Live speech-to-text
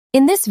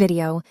In this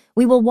video,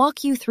 we will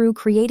walk you through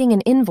creating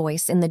an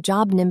invoice in the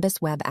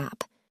JobNimbus Web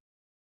app.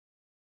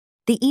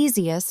 The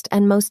easiest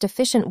and most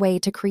efficient way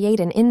to create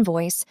an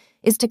invoice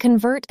is to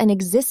convert an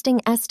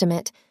existing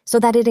estimate so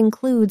that it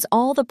includes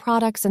all the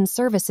products and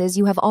services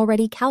you have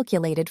already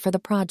calculated for the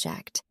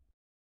project.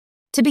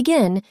 To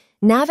begin,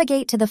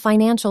 navigate to the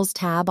Financials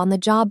tab on the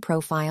job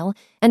profile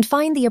and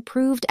find the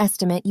approved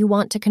estimate you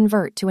want to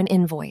convert to an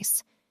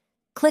invoice.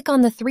 Click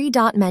on the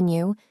three-dot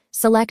menu,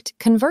 select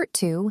Convert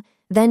to,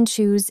 then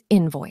choose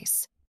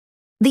Invoice.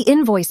 The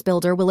invoice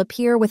builder will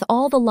appear with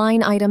all the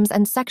line items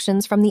and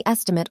sections from the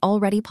estimate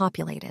already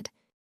populated.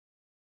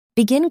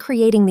 Begin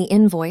creating the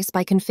invoice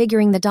by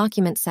configuring the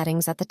document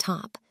settings at the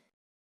top.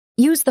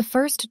 Use the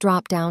first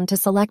drop-down to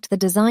select the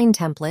design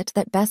template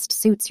that best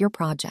suits your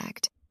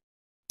project.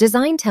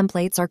 Design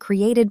templates are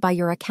created by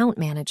your account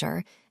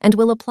manager and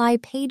will apply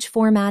page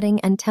formatting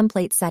and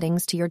template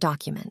settings to your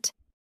document.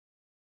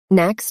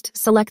 Next,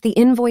 select the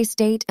invoice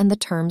date and the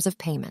terms of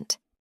payment.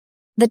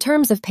 The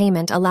terms of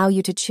payment allow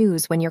you to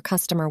choose when your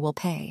customer will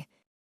pay.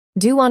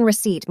 Due on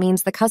receipt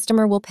means the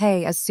customer will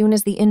pay as soon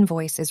as the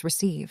invoice is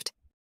received.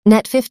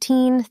 Net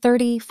 15,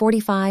 30,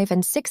 45,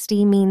 and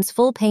 60 means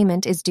full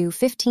payment is due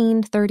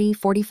 15, 30,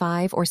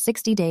 45, or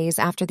 60 days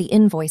after the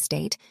invoice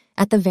date,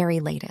 at the very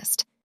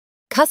latest.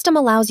 Custom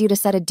allows you to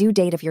set a due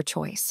date of your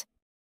choice.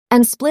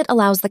 And Split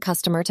allows the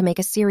customer to make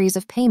a series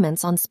of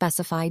payments on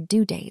specified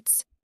due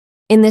dates.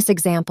 In this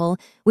example,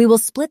 we will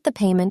split the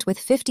payment with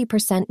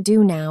 50%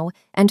 due now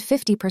and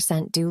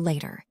 50% due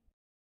later.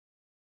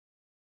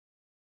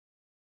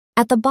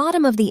 At the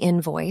bottom of the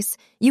invoice,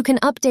 you can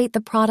update the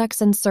products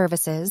and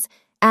services,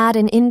 add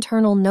an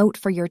internal note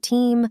for your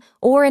team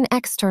or an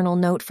external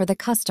note for the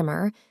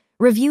customer,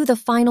 review the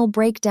final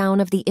breakdown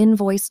of the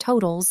invoice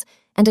totals,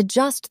 and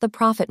adjust the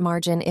profit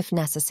margin if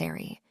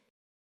necessary.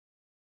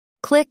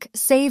 Click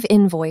Save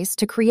Invoice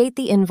to create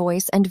the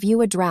invoice and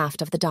view a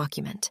draft of the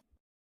document.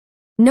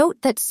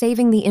 Note that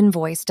saving the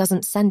invoice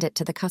doesn't send it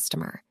to the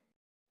customer.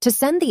 To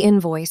send the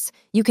invoice,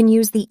 you can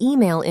use the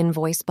Email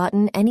Invoice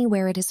button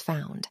anywhere it is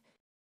found.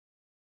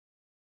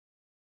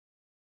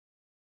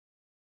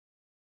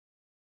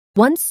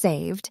 Once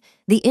saved,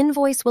 the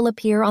invoice will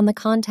appear on the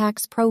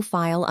contact's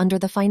profile under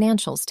the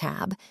Financials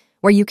tab,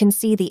 where you can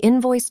see the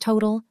invoice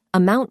total,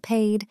 amount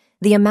paid,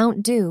 the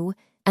amount due,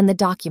 and the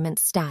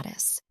document's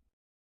status.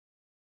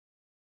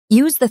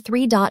 Use the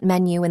three-dot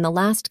menu in the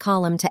last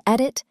column to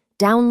edit,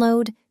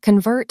 download,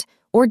 convert,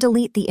 or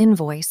delete the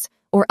invoice,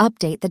 or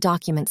update the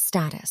document's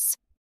status.